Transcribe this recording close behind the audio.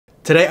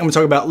Today I'm going to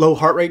talk about low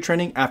heart rate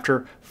training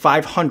after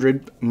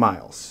 500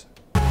 miles.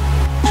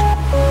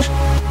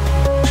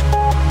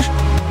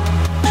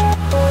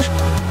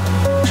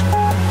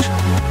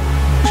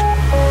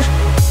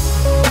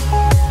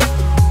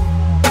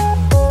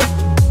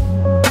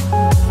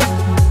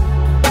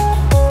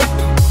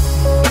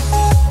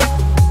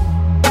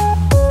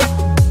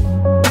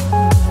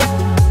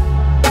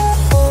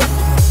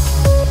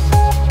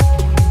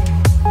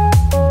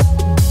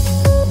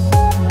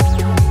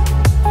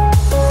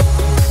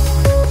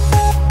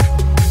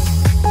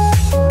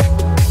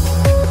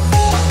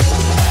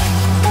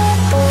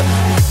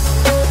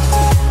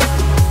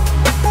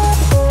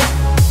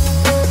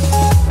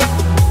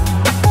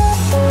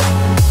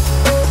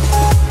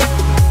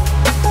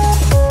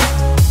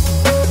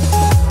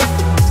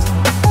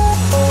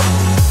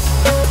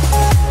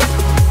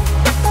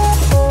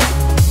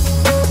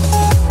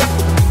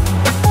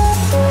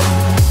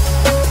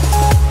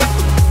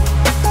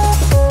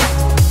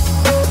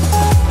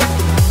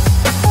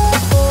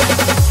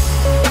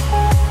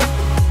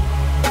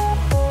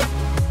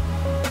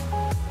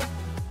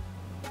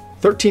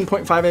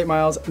 13.58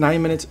 miles, 90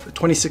 minutes,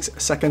 26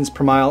 seconds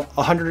per mile,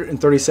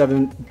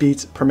 137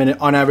 beats per minute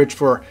on average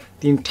for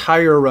the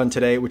entire run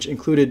today, which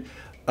included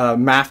a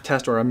MAF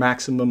test, or a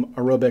maximum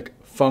aerobic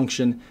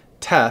function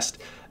test.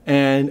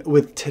 And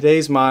with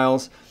today's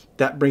miles,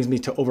 that brings me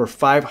to over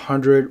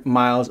 500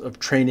 miles of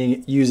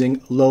training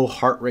using low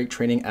heart rate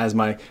training as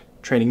my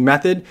training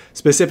method,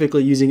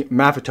 specifically using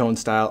Maffetone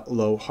style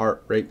low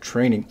heart rate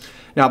training.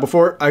 Now,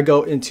 before I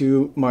go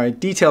into my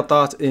detailed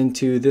thoughts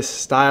into this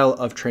style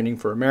of training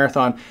for a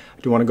marathon,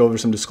 I do want to go over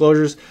some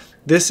disclosures.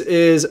 This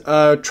is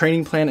a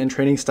training plan and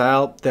training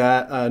style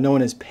that no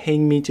one is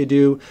paying me to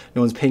do.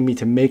 No one's paying me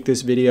to make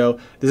this video.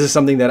 This is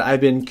something that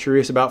I've been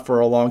curious about for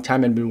a long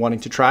time and been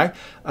wanting to try.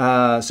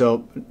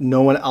 So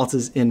no one else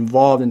is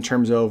involved in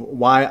terms of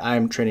why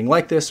I'm training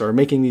like this or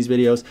making these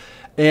videos.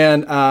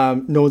 And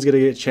no one's gonna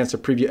get a chance to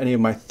preview any of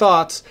my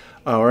thoughts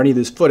or any of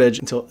this footage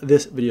until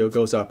this video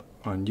goes up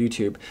on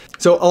YouTube.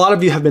 So a lot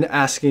of you have been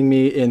asking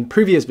me in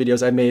previous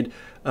videos. I made,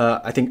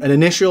 I think, an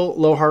initial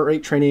low heart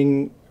rate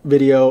training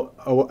video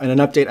and an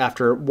update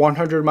after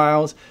 100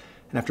 miles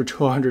and after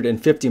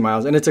 250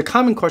 miles. And it's a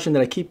common question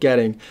that I keep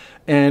getting.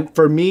 And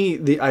for me,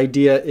 the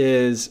idea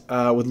is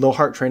with low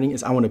heart training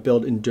is I want to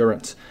build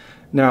endurance.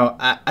 Now,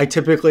 I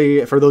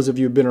typically, for those of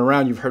you who've been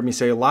around, you've heard me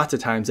say lots of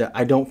times that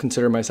I don't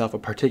consider myself a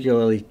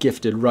particularly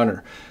gifted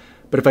runner.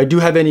 But if I do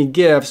have any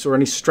gifts or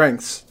any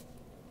strengths,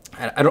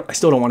 I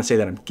still don't want to say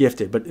that I'm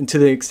gifted, but to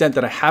the extent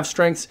that I have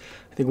strengths,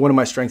 I think one of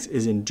my strengths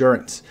is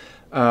endurance.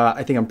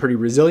 I think I'm pretty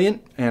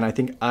resilient, and I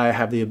think I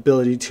have the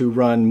ability to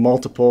run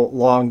multiple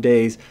long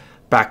days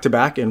back to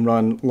back and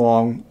run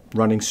long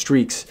running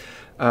streaks.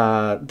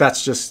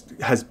 That's just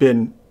has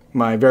been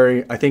my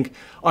very, I think,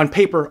 on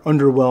paper,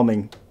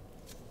 underwhelming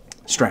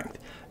strength.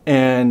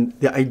 And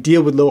the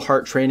idea with low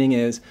heart training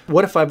is,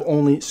 what if I've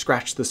only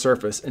scratched the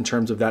surface in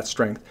terms of that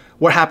strength?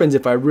 What happens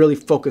if I really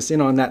focus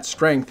in on that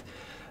strength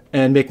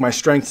and make my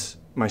strengths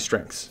my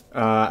strengths?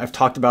 I've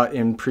talked about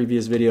in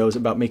previous videos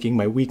about making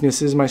my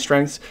weaknesses my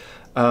strengths,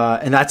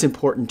 and that's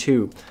important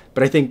too.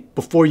 But I think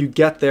before you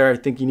get there, I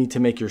think you need to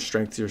make your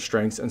strengths your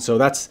strengths. And so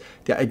that's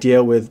the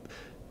idea with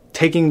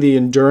taking the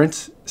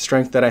endurance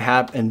strength that I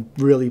have and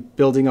really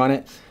building on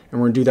it. And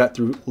we're gonna do that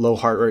through low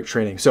heart rate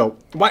training. So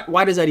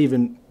why does that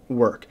even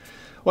work?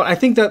 Well, I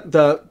think that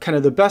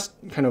the best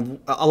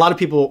a lot of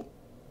people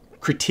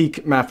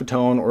critique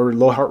Maffetone or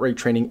low heart rate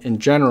training in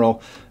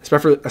general,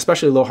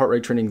 especially low heart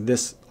rate training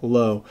this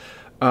low,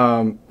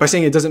 by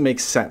saying it doesn't make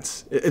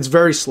sense. It's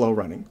very slow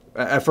running.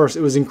 At first,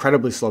 it was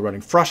incredibly slow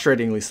running,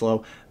 frustratingly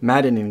slow,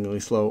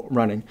 maddeningly slow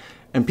running.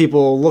 And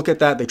people look at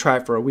that, they try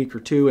it for a week or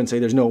two and say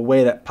there's no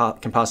way that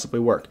can possibly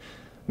work.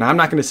 Now, I'm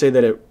not going to say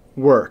that it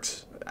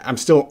works. I'm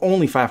still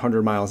only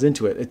 500 miles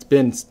into it. It's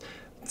been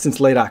since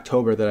late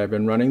October that I've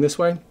been running this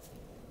way.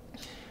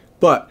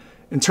 But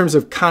in terms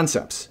of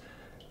concepts,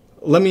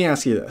 let me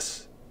ask you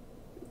this.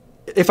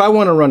 If I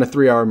want to run a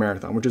 3-hour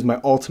marathon, which is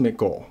my ultimate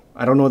goal,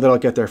 I don't know that I'll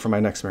get there for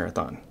my next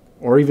marathon,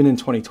 or even in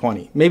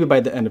 2020, maybe by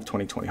the end of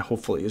 2020,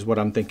 hopefully, is what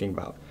I'm thinking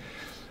about.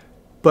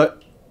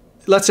 But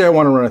let's say I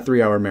want to run a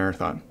 3-hour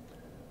marathon.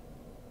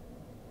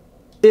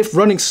 If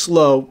running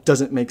slow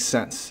doesn't make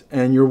sense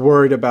and you're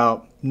worried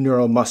about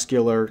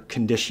neuromuscular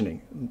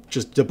conditioning,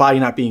 just the body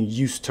not being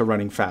used to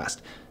running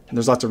fast, and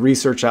there's lots of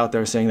research out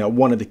there saying that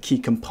one of the key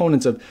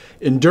components of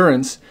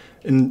endurance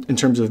in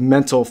terms of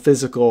mental,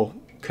 physical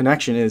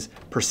connection is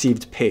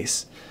perceived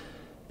pace.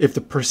 If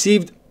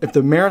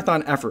the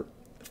marathon effort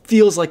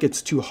feels like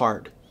it's too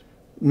hard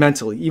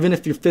mentally, even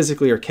if you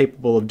physically are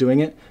capable of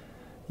doing it,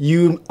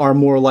 you are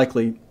more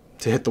likely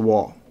to hit the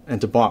wall and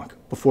to bonk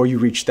before you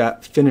reach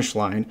that finish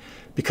line,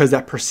 because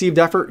that perceived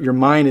effort, your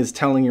mind is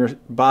telling your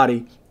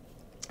body,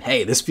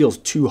 hey, this feels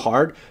too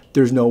hard.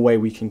 There's no way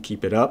we can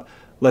keep it up.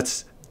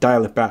 Let's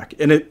dial it back.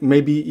 And it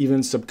may be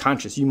even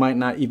subconscious. You might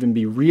not even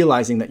be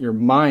realizing that your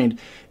mind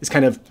is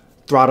kind of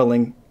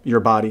throttling your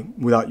body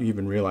without you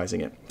even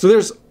realizing it. So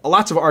there's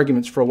lots of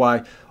arguments for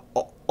why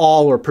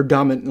all or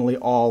predominantly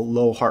all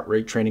low heart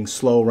rate training,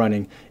 slow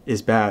running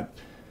is bad.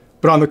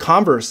 But on the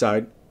converse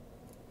side,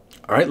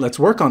 all right, let's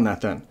work on that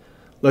then.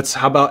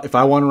 How about if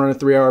I want to run a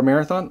 3-hour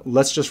marathon,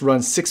 let's just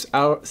run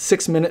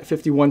 6 minute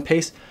 51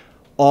 pace,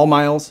 all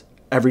miles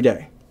every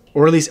day,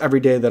 or at least every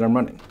day that I'm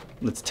running.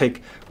 Let's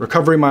take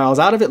recovery miles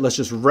out of it. Let's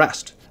just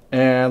rest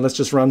and let's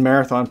just run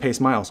marathon pace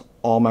miles,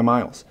 all my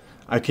miles.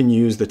 I can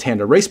use the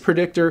Tanda race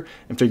predictor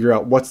and figure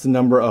out what's the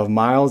number of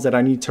miles that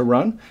I need to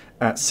run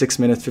at 6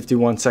 minutes,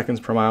 51 seconds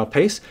per mile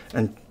pace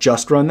and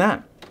just run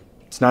that.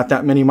 It's not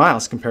that many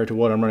miles compared to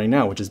what I'm running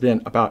now, which has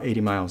been about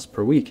 80 miles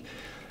per week.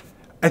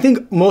 I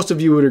think most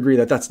of you would agree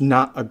that that's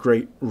not a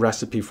great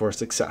recipe for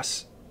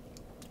success,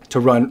 to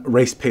run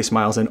race pace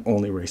miles and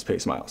only race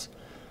pace miles.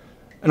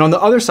 And on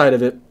the other side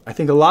of it, I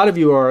think a lot of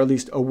you are at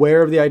least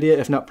aware of the idea,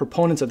 if not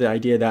proponents of the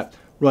idea, that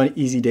run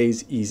easy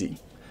days easy.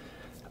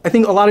 I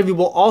think a lot of you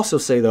will also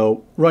say,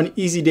 though, run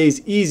easy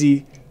days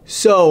easy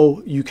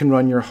so you can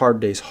run your hard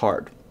days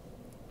hard.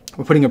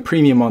 We're putting a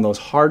premium on those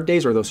hard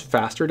days, or those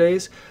faster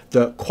days,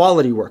 the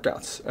quality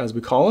workouts, as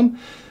we call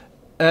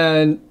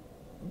them.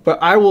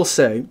 But I will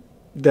say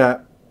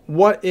that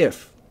what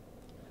if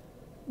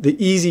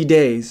the easy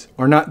days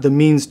are not the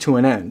means to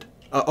an end,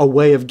 a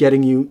way of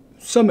getting you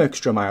some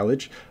extra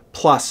mileage,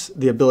 plus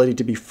the ability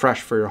to be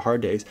fresh for your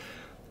hard days?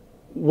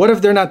 What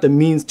if they're not the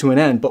means to an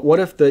end, but what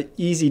if the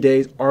easy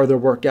days are the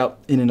workout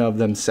in and of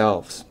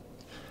themselves,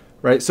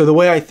 right? So the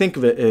way I think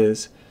of it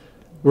is,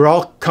 we're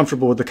all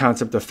comfortable with the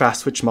concept of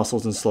fast twitch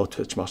muscles and slow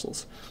twitch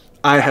muscles.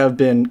 I have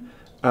been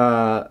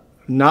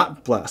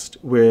not blessed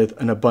with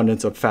an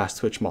abundance of fast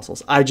twitch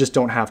muscles. I just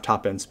don't have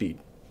top end speed.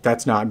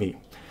 That's not me.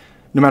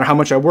 No matter how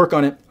much I work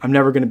on it, I'm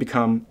never going to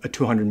become a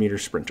 200-meter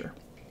sprinter.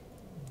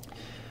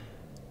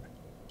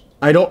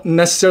 I don't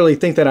necessarily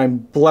think that I'm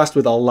blessed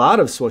with a lot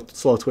of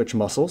slow twitch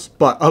muscles,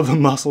 but of the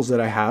muscles that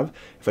I have,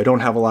 if I don't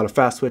have a lot of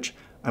fast twitch,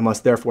 I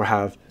must therefore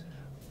have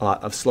a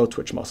lot of slow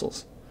twitch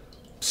muscles.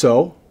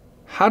 So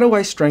how do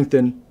I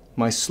strengthen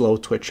my slow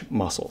twitch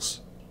muscles?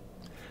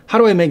 How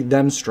do I make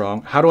them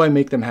strong? How do I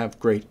make them have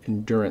great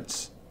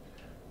endurance?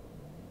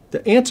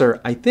 The answer,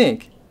 I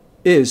think,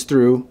 is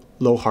through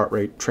low heart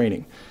rate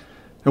training.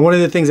 And one of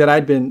the things that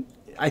I'd been,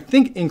 I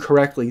think,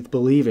 incorrectly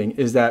believing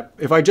is that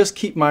if I just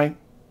keep my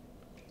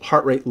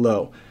heart rate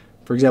low,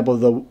 for example,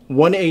 the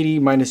 180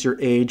 minus your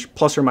age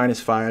plus or minus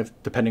 5,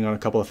 depending on a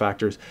couple of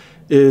factors,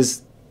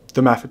 is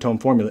the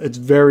Maffetone formula. It's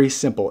very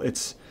simple.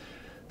 It's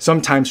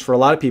sometimes, for a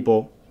lot of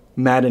people,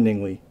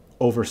 maddeningly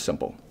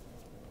oversimple.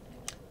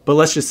 But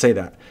let's just say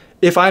that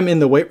if I'm in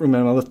the weight room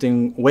and I'm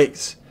lifting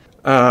weights,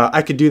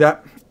 I could do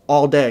that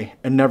all day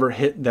and never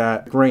hit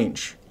that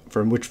range,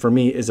 which for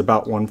me is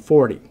about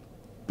 140.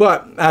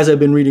 But as I've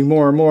been reading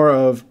more and more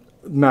of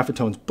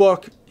Maffetone's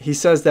book, he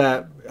says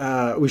that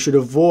we should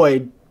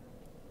avoid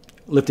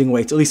lifting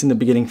weights, at least in the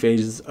beginning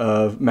phases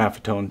of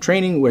Maffatone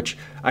training, which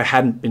I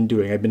hadn't been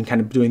doing. I've been kind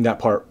of doing that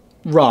part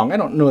wrong. I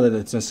don't know that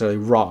it's necessarily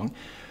wrong,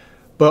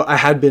 but I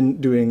had been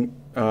doing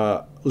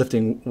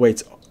lifting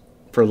weights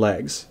for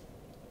legs.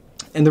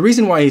 And the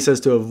reason why he says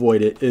to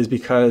avoid it is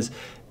because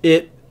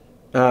it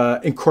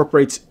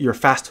incorporates your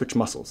fast twitch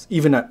muscles.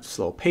 Even at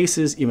slow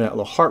paces, even at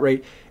low heart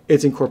rate,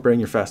 it's incorporating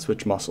your fast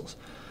twitch muscles.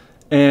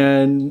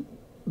 And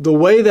the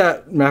way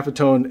that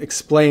Maffatone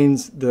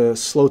explains the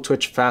slow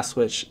twitch, fast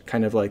twitch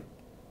kind of like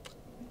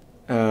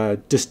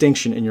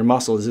distinction in your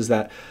muscles is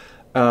that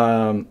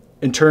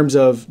in terms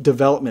of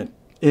development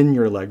in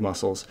your leg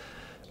muscles,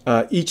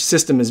 each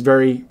system is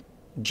very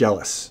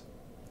jealous.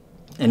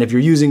 And if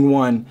you're using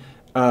one,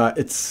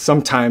 it's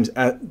sometimes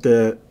at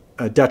the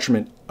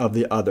detriment of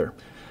the other.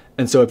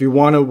 And so if you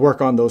want to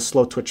work on those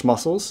slow twitch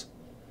muscles,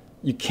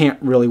 you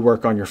can't really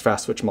work on your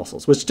fast twitch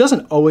muscles, which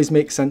doesn't always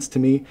make sense to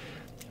me.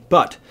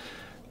 But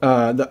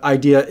the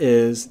idea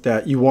is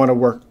that you want to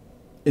work,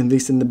 at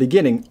least in the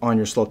beginning, on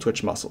your slow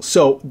twitch muscles.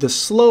 So the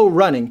slow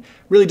running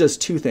really does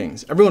two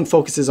things. Everyone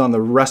focuses on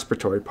the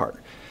respiratory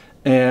part.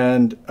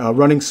 And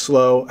running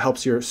slow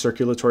helps your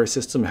circulatory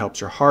system,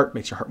 helps your heart,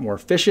 makes your heart more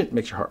efficient,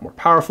 makes your heart more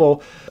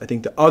powerful. I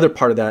think the other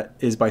part of that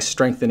is by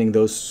strengthening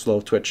those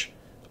slow twitch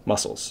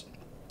muscles.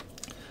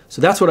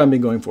 So that's what I've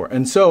been going for.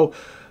 And so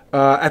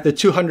at the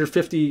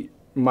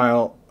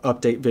 250-mile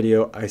update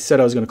video, I said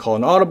I was going to call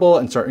an audible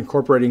and start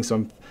incorporating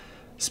some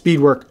speed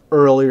work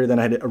earlier than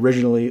I had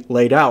originally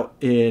laid out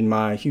in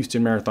my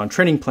Houston Marathon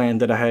training plan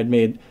that I had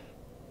made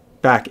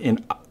back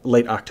in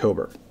late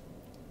October.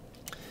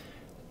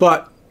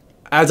 But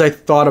as I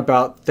thought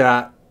about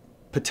that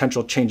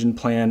potential change in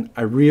plan,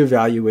 I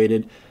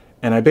reevaluated,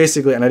 and I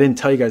basically, and I didn't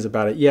tell you guys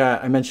about it, yeah,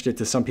 I mentioned it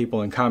to some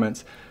people in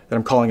comments, that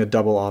I'm calling a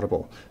double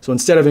audible. So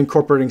instead of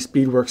incorporating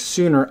speed work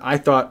sooner, I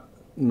thought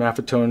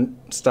Maffatone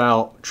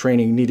style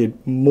training needed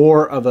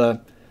more of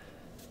a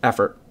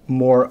effort,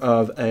 more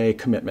of a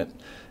commitment.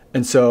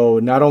 And so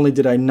not only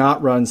did I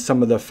not run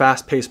some of the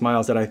fast-paced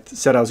miles that I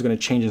said I was going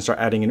to change and start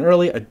adding in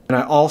early, and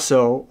I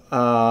also,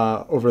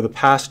 over the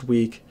past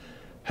week,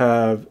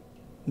 have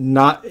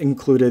not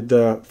included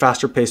the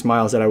faster paced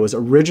miles that I was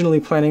originally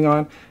planning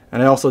on,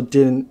 and I also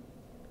didn't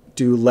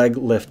do leg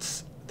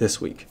lifts this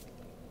week.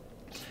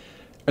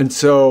 And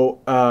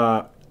so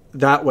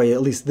that way,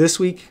 at least this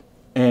week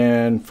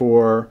and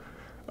for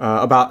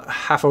about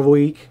half of a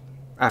week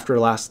after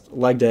last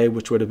leg day,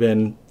 which would have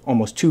been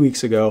almost 2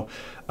 weeks ago,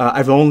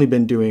 I've only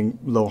been doing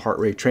low heart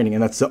rate training,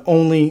 and that's the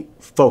only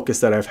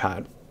focus that I've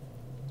had.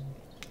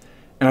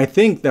 And I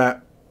think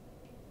that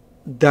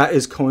that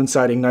is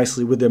coinciding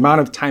nicely with the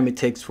amount of time it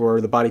takes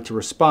for the body to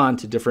respond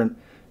to different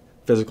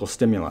physical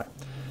stimuli.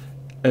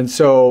 And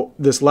so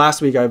this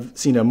last week, I've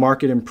seen a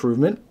marked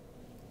improvement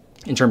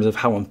in terms of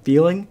how I'm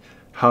feeling,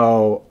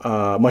 how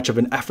much of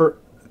an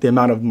effort, the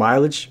amount of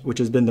mileage, which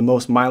has been the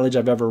most mileage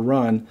I've ever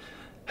run,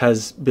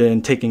 has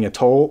been taking a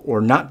toll or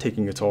not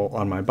taking a toll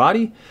on my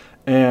body.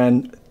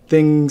 And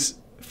things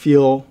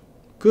feel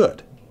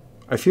good.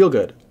 I feel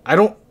good. I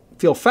don't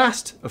feel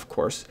fast, of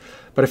course,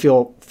 but I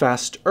feel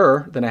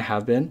faster than I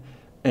have been.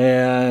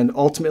 And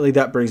ultimately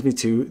that brings me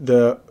to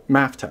the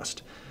MAF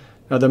test.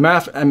 Now the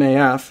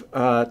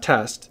MAF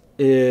test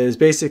is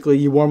basically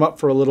you warm up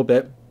for a little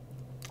bit,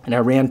 and I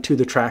ran to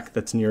the track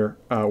that's near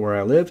where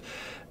I live.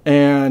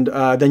 And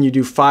then you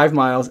do 5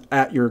 miles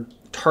at your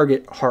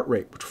target heart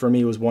rate, which for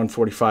me was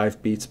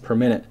 145 beats per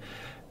minute.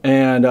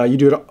 And you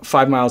do it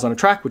 5 miles on a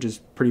track, which is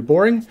pretty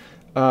boring.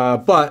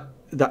 But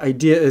the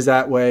idea is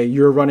that way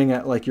you're running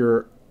at like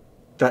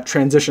that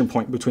transition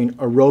point between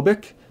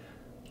aerobic,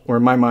 or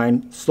in my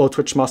mind, slow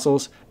twitch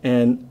muscles,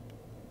 and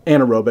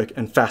anaerobic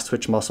and fast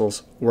twitch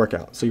muscles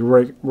workout. So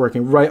you're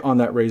working right on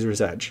that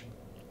razor's edge.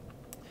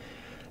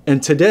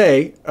 And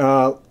today,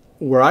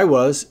 where I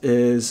was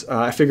is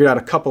I figured out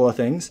a couple of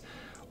things.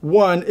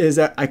 One is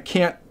that I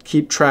can't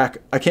keep track,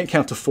 I can't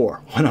count to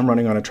 4 when I'm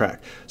running on a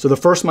track. So the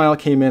first mile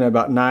came in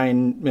about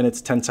 9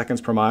 minutes, 10 seconds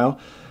per mile.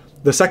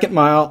 The second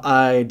mile,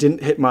 I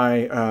didn't hit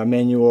my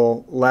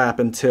manual lap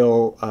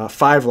until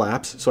 5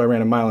 laps, so I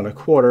ran 1.25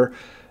 miles.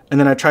 And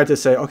then I tried to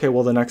say, okay,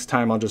 well, the next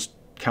time I'll just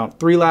count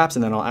 3 laps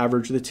and then I'll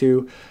average the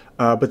 2.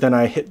 But then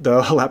I hit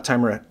the lap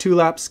timer at 2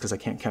 laps because I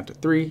can't count to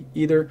 3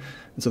 either.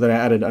 And so then I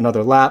added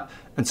another lap.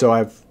 And so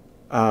I've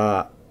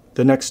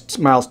the next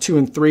miles 2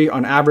 and 3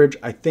 on average,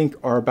 I think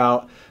are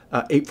about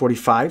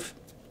 8:45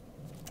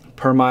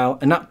 per mile,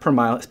 and not per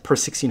mile, it's per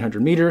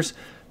 1,600 meters,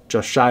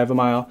 just shy of a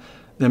mile.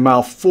 Then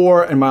mile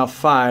 4 and mile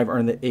 5 are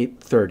in the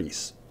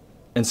 8:30s.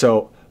 And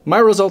so my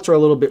results are a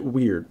little bit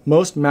weird.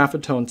 Most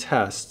Maffetone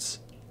tests,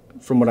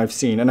 from what I've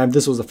seen, and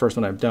this was the first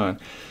one I've done,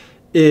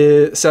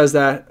 it says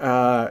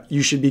that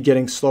you should be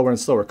getting slower and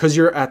slower because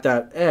you're at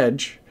that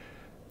edge.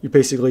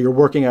 You're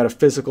working at a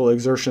physical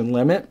exertion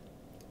limit.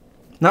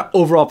 Not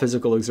overall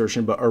physical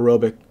exertion, but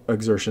aerobic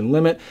exertion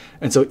limit.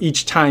 And so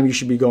each time you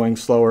should be going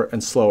slower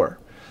and slower.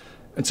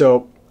 And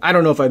so I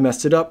don't know if I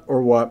messed it up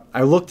or what.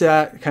 I looked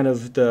at kind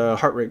of the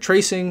heart rate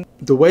tracing.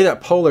 The way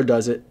that Polar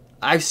does it,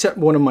 I've set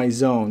one of my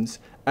zones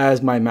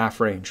as my MAF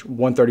range,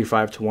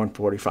 135 to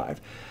 145.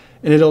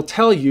 And it'll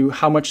tell you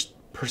how much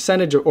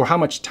percentage or how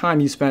much time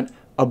you spent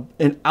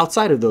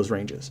outside of those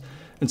ranges.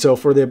 And so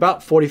for the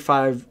about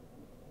 45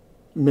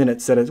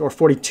 minutes or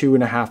 42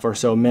 and a half or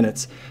so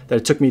minutes that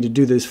it took me to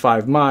do these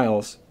 5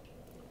 miles,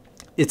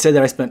 it said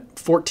that I spent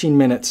 14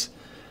 minutes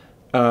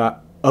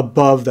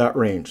above that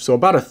range. So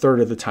about a third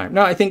of the time.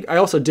 Now I think I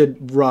also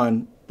did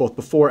run both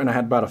before, and I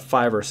had about a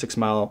 5 or 6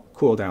 mile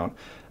cool down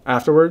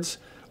afterwards.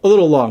 A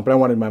little long, but I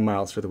wanted my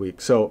miles for the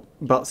week. So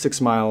about 6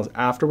 miles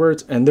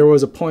afterwards. And there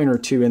was a point or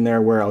two in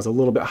there where I was a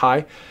little bit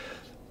high.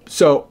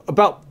 So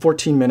about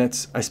 14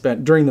 minutes I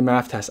spent during the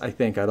MAF test, I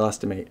think I'd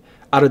estimate,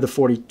 out of the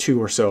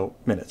 42 or so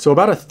minutes. So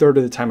about a third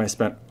of the time I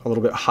spent a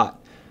little bit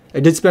hot. I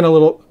did spend a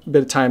little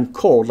bit of time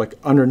cold, like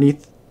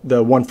underneath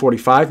the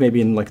 145,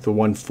 maybe in like the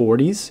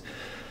 140s.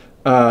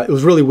 It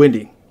was really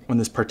windy on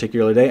this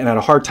particular day, and I had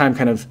a hard time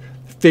kind of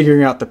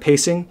figuring out the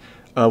pacing.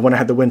 When I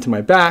had the wind to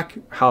my back,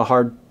 how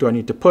hard do I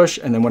need to push?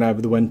 And then when I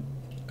have the wind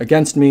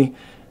against me,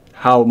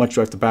 how much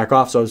do I have to back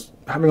off? So I was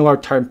having a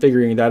hard time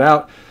figuring that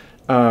out.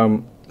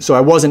 So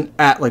I wasn't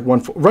at like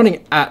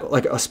running at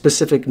like a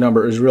specific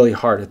number is really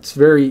hard. It's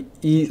very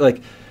easy,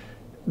 like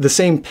the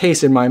same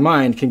pace in my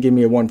mind can give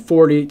me a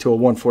 140 to a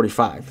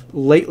 145.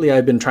 Lately,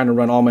 I've been trying to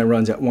run all my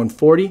runs at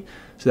 140.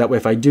 So that way,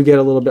 if I do get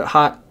a little bit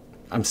hot,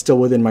 I'm still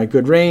within my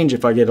good range.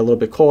 If I get a little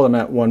bit cold, I'm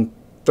at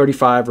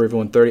 135 or even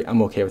 130.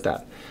 I'm okay with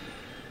that.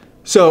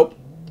 So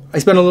I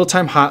spent a little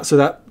time hot, so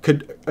that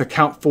could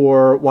account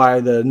for why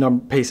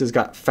the paces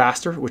got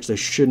faster, which they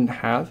shouldn't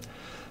have.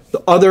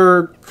 The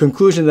other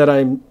conclusion that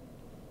I'm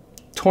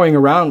toying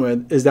around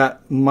with is that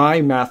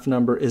my MAF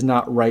number is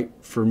not right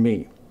for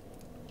me.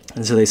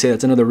 And so they say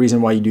that's another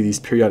reason why you do these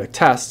periodic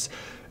tests,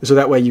 so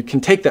that way you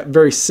can take that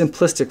very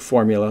simplistic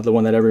formula, the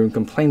one that everyone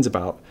complains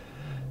about,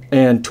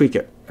 and tweak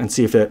it and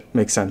see if it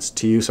makes sense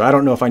to you. So I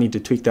don't know if I need to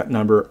tweak that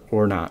number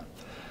or not.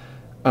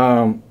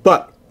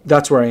 But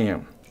that's where I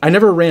am. I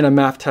never ran a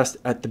MAF test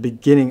at the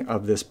beginning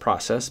of this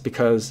process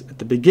because at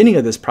the beginning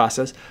of this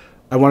process,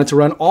 I wanted to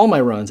run all my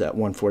runs at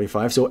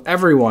 145, so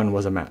everyone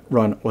was a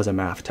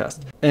MAF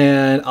test.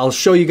 And I'll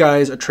show you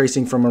guys a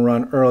tracing from a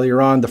run earlier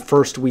on, the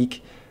first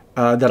week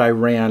that I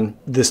ran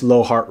this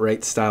low heart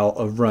rate style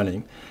of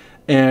running.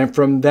 And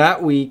from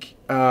that week,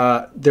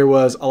 there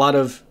was a lot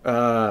of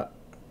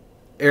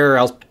air.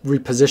 I was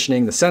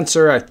repositioning the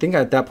sensor. I think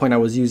at that point I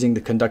was using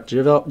the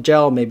conductive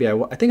gel. Maybe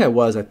I think I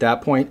was at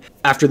that point.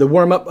 After the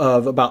warm up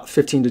of about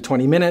 15 to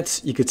 20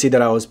 minutes, you could see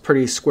that I was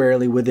pretty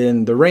squarely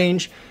within the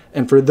range.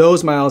 And for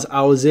those miles,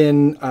 I was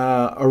in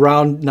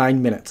around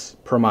 9 minutes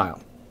per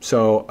mile.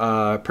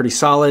 So pretty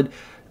solid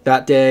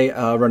that day,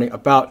 running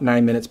about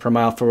 9 minutes per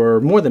mile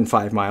for more than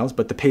 5 miles,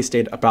 but the pace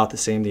stayed about the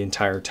same the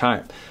entire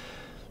time.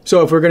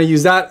 So if we're going to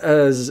use that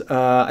as,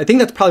 I think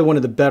that's probably one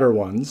of the better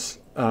ones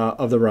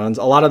of the runs.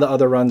 A lot of the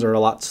other runs are a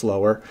lot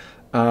slower.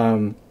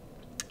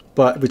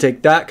 But if we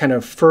take that kind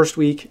of first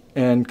week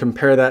and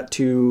compare that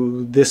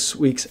to this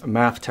week's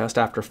math test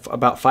after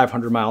about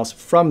 500 miles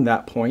from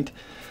that point,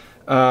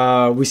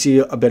 we see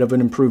a bit of an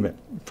improvement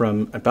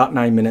from about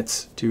 9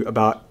 minutes to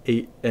about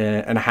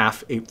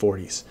 8.5,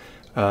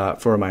 8:40s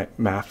for my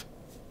math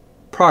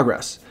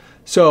progress.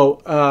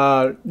 So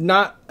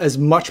not as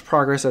much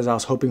progress as I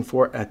was hoping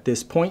for at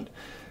this point,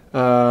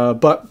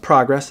 but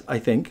progress, I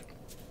think.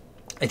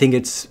 I think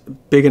it's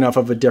big enough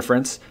of a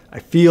difference. I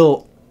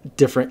feel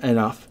different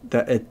enough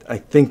that I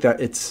think that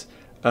it's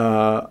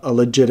a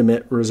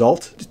legitimate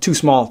result. It's too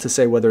small to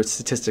say whether it's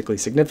statistically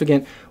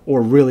significant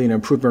or really an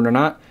improvement or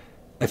not.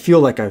 I feel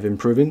like I'm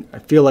improving. I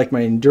feel like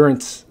my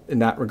endurance in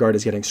that regard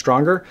is getting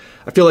stronger.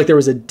 I feel like there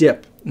was a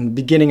dip. In the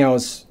beginning, I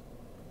was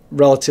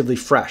relatively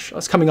fresh. I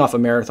was coming off a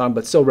marathon,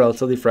 but still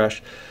relatively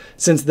fresh.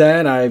 Since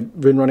then, I've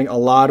been running a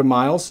lot of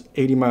miles,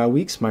 80-mile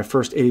weeks, my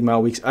first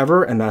 80-mile weeks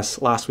ever, and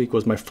last week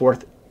was my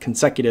 4th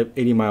consecutive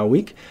 80-mile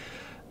week.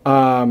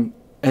 And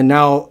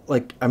now,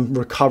 like, I'm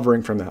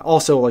recovering from that.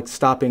 Also, like,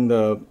 stopping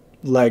the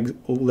leg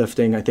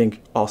lifting, I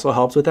think, also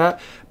helps with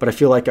that. But I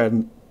feel like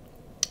I'm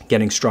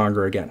getting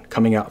stronger again,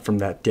 coming out from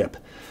that dip.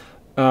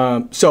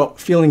 So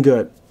feeling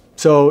good.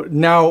 So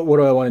now what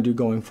do I want to do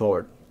going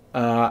forward?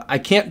 I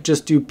can't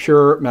just do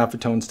pure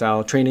Maffatone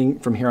style training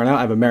from here on out.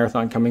 I have a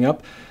marathon coming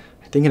up,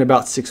 I think in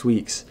about 6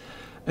 weeks.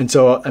 And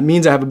so it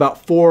means I have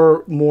about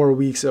 4 more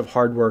weeks of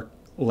hard work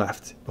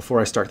left before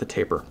I start the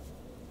taper.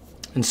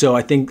 And so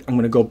I think I'm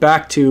going to go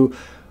back to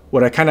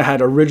what I kind of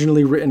had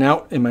originally written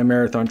out in my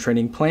marathon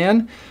training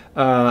plan.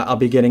 I'll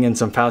be getting in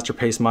some faster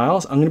pace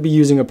miles. I'm going to be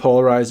using a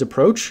polarized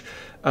approach,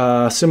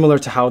 similar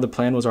to how the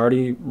plan was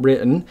already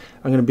written.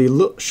 I'm going to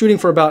be shooting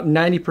for about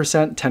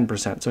 90%,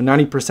 10%. So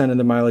 90% of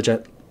the mileage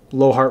at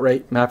low heart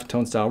rate,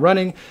 Maffetone style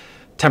running,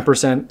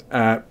 10%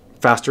 at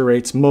faster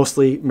rates,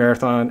 mostly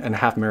marathon and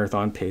half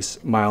marathon pace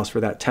miles for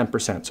that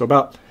 10%. So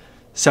about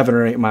 7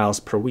 or 8 miles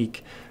per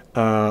week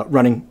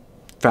running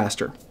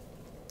faster.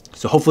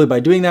 So hopefully by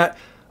doing that,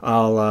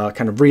 I'll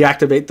kind of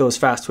reactivate those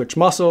fast twitch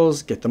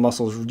muscles, get the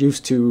muscles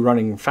used to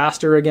running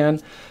faster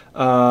again,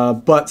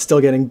 but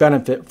still getting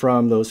benefit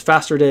from those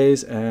faster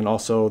days and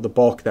also the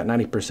bulk, that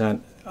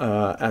 90%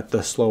 at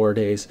the slower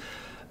days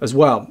as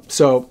well.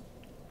 So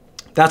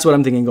that's what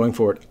I'm thinking going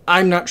forward.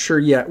 I'm not sure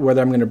yet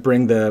whether I'm going to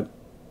bring the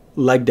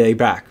leg day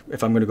back,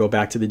 if I'm going to go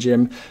back to the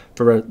gym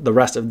for the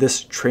rest of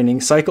this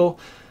training cycle.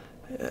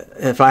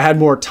 If I had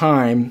more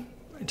time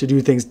to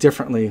do things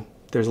differently,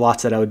 there's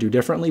lots that I would do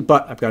differently,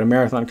 but I've got a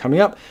marathon coming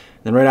up.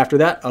 And then right after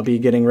that, I'll be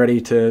getting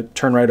ready to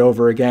turn right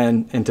over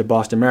again into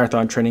Boston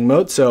Marathon training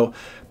mode. So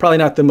probably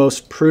not the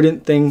most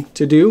prudent thing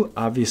to do.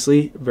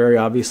 Obviously, very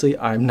obviously,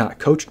 I'm not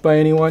coached by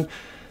anyone.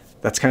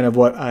 That's kind of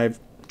what I've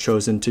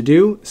chosen to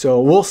do.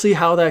 So we'll see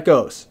how that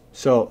goes.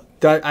 So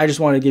I just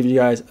want to give you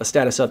guys a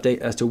status update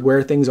as to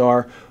where things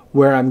are,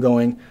 where I'm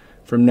going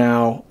from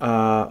now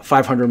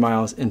 500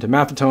 miles into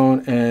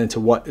Maffatone and to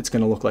what it's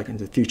going to look like in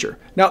the future.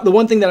 Now, the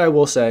one thing that I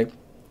will say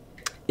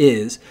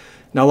is,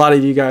 now a lot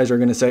of you guys are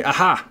going to say,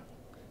 aha,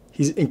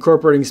 he's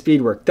incorporating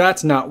speed work.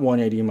 That's not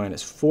 180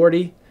 minus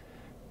 40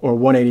 or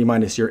 180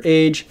 minus your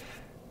age.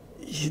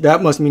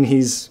 That must mean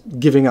he's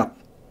giving up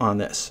on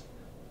this.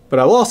 But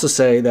I will also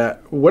say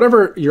that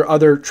whatever your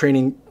other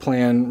training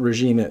plan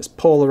regime is,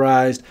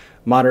 polarized,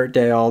 moderate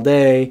day all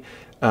day,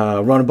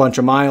 run a bunch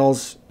of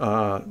miles,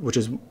 which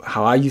is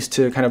how I used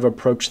to kind of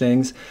approach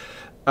things.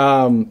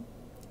 When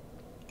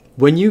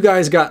you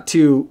guys got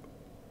to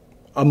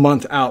a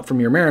month out from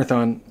your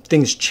marathon,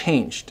 things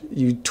changed.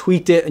 You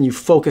tweaked it and you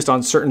focused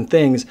on certain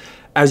things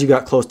as you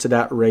got close to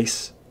that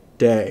race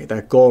day,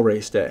 that goal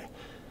race day.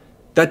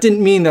 That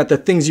didn't mean that the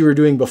things you were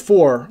doing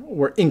before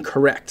were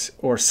incorrect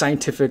or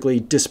scientifically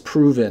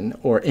disproven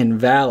or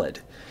invalid.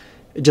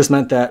 It just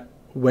meant that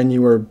when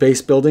you were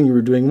base building, you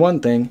were doing one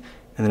thing,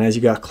 and then as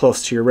you got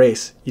close to your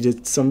race, you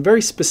did some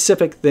very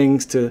specific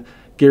things to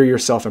gear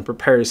yourself and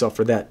prepare yourself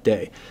for that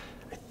day.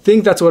 I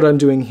think that's what I'm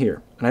doing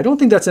here. And I don't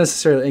think that's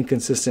necessarily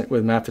inconsistent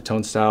with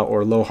Maffatone style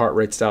or low heart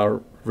rate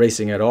style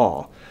racing at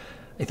all.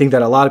 I think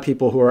that a lot of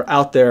people who are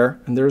out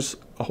there, and there's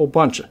a whole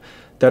bunch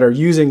that are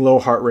using low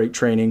heart rate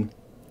training,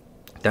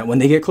 that when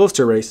they get close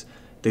to a race,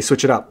 they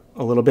switch it up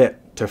a little bit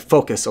to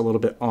focus a little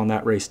bit on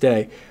that race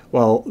day,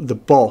 while the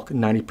bulk,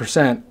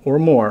 90% or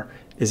more,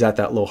 is at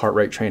that low heart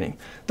rate training.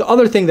 The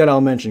other thing that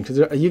I'll mention,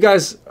 because you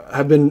guys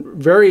have been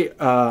very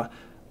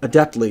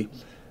adeptly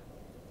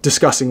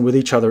discussing with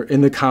each other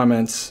in the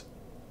comments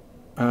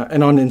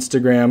and on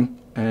Instagram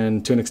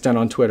and to an extent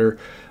on Twitter,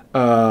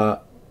 the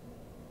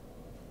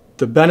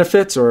the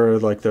benefits or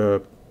like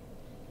the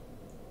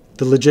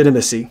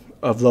legitimacy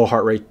of low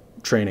heart rate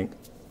training.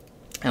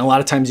 And a lot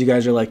of times you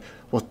guys are like,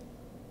 well,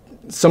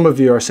 some of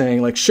you are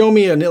saying like, show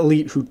me an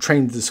elite who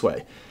trained this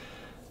way.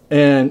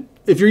 And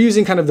if you're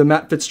using kind of the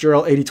Matt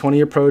Fitzgerald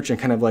 80-20 approach and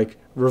kind of like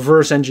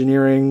reverse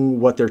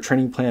engineering what their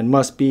training plan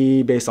must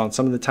be based on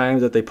some of the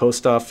times that they post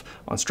stuff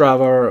on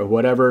Strava or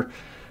whatever,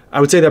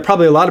 I would say that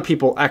probably a lot of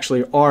people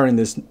actually are in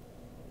this,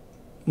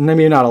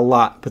 maybe not a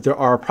lot, but there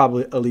are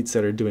probably elites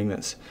that are doing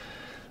this.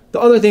 The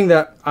other thing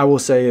that I will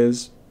say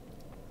is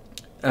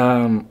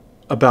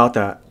about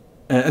that,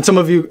 and some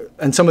of you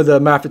and some of the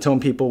Maffatone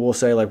people will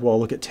say like, well,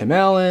 look at Tim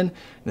Allen,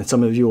 and then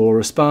some of you will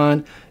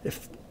respond,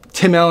 if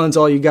Tim Allen's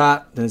all you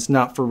got, then it's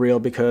not for real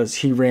because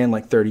he ran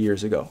like 30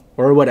 years ago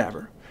or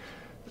whatever.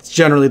 It's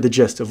generally the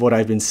gist of what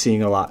I've been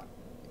seeing a lot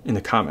in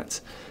the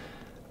comments.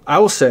 I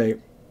will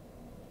say,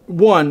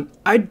 one,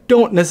 I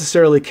don't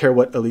necessarily care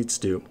what elites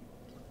do.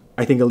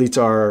 I think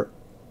elites are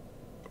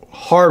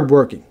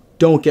hardworking,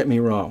 don't get me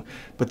wrong,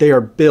 but they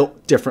are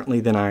built differently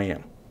than I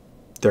am.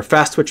 Their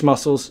fast twitch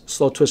muscles,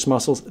 slow twitch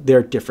muscles,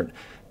 they're different.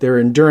 Their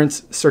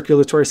endurance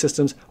circulatory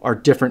systems are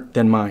different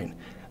than mine.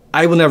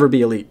 I will never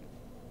be elite.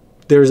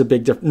 There's a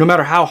big difference, no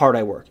matter how hard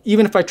I work.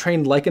 Even if I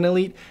trained like an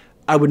elite,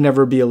 I would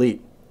never be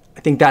elite. I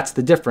think that's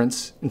the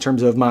difference in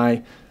terms of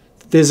my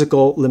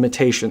physical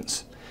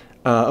limitations,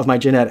 of my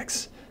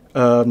genetics,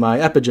 of my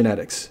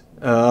epigenetics,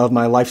 of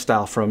my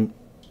lifestyle from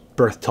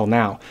birth till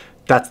now.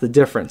 That's the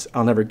difference.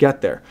 I'll never get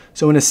there.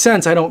 So in a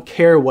sense, I don't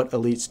care what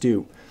elites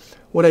do.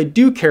 What I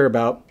do care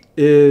about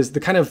is the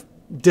kind of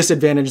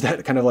disadvantage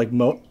that kind of like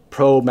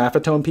pro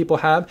Maffatone people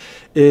have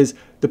is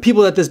the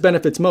people that this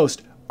benefits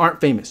most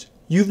aren't famous.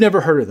 You've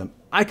never heard of them.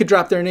 I could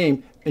drop their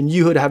name and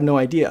you would have no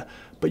idea,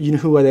 but you know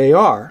who they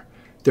are.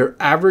 They're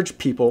average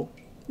people,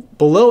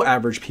 below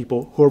average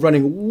people who are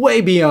running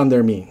way beyond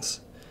their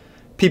means.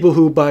 People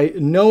who by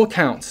no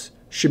accounts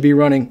should be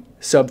running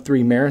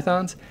sub-3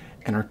 marathons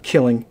and are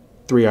killing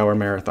 3-hour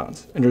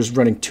marathons. And they're just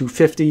running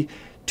 250,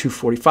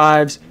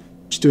 245s,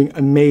 just doing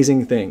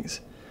amazing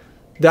things.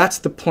 That's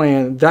the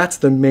plan. That's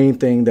the main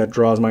thing that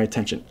draws my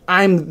attention.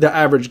 I'm the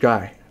average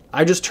guy.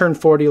 I just turned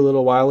 40 a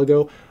little while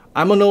ago.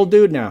 I'm an old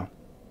dude now.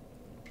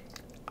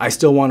 I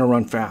still want to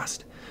run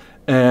fast.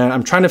 And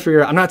I'm trying to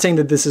figure out, I'm not saying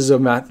that this is a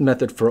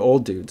method for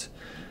old dudes,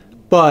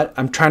 but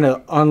I'm trying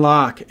to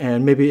unlock,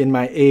 and maybe in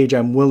my age,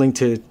 I'm willing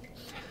to,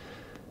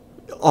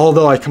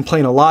 although I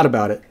complain a lot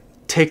about it,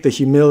 take the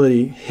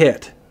humility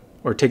hit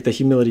or take the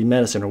humility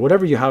medicine or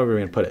whatever however you're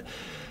going to put it,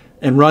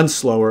 and run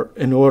slower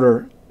in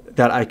order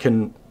that I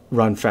can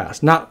run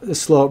fast. Not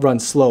run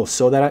slow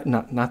so that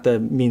not the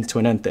means to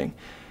an end thing,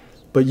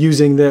 but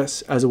using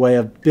this as a way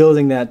of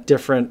building that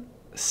different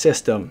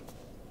system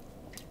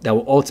that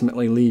will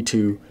ultimately lead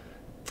to,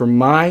 for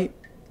my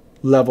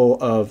level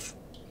of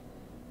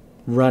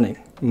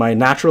running, my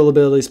natural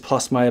abilities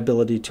plus my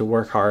ability to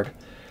work hard,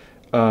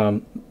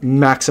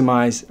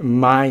 maximize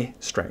my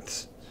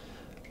strengths.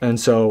 And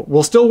so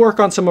we'll still work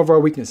on some of our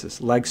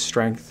weaknesses, leg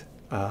strength,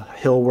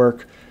 hill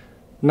work.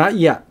 Not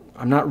yet.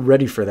 I'm not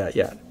ready for that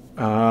yet.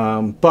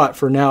 But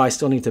for now, I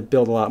still need to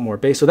build a lot more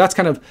base. So that's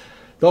kind of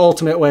the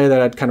ultimate way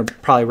that I'd kind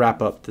of probably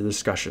wrap up the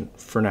discussion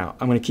for now.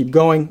 I'm going to keep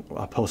going.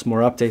 I'll post more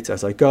updates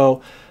as I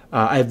go.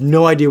 I have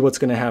no idea what's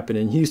going to happen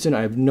in Houston.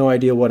 I have no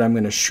idea what I'm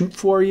going to shoot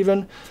for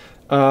even.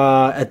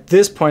 At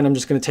this point, I'm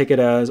just going to take it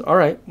as, all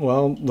right,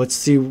 well, let's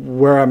see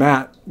where I'm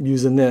at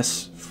using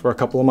this for a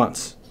couple of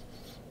months.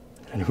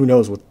 And who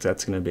knows what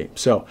that's going to be.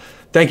 So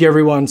thank you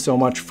everyone so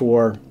much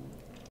for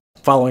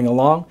following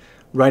along,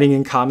 writing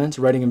in comments,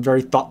 writing in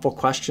very thoughtful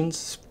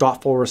questions,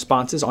 thoughtful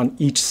responses on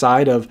each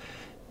side of,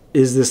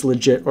 is this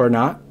legit or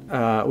not,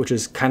 which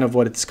is kind of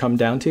what it's come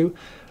down to.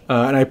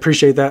 And I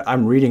appreciate that.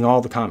 I'm reading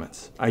all the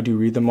comments. I do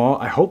read them all.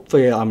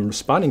 Hopefully I'm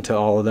responding to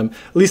all of them,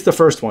 at least the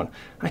first one.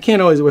 I can't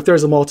always, if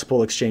there's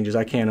multiple exchanges,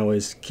 I can't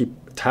always keep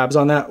tabs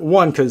on that.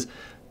 One, because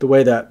the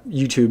way that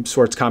YouTube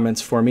sorts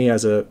comments for me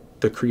as the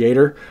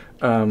creator,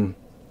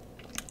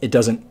 it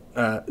doesn't,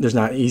 there's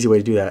not an easy way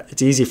to do that.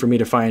 It's easy for me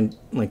to find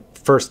like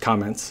first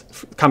comments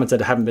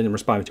that haven't been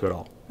responded to at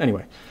all.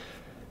 Anyway,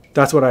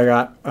 that's what I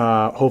got.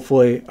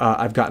 Hopefully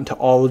I've gotten to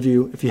all of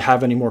you. If you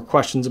have any more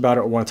questions about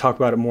it or want to talk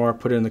about it more,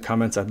 put it in the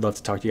comments. I'd love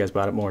to talk to you guys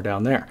about it more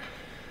down there.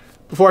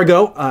 Before I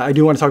go, I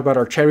do want to talk about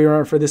our charity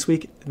runner for this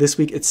week. This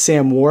week it's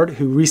Sam Ward,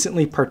 who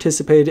recently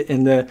participated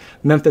in the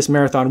Memphis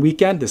Marathon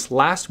weekend, this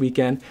last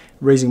weekend,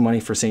 raising money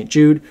for St.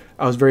 Jude.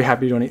 I was very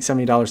happy to donate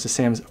 $70 to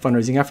Sam's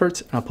fundraising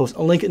efforts, and I'll post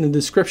a link in the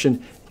description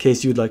in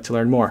case you'd like to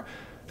learn more.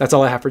 That's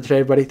all I have for today,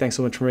 everybody. Thanks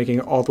so much for making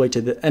it all the way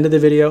to the end of the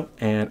video,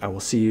 and I will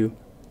see you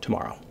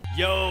tomorrow.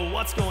 Yo,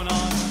 what's going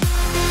on?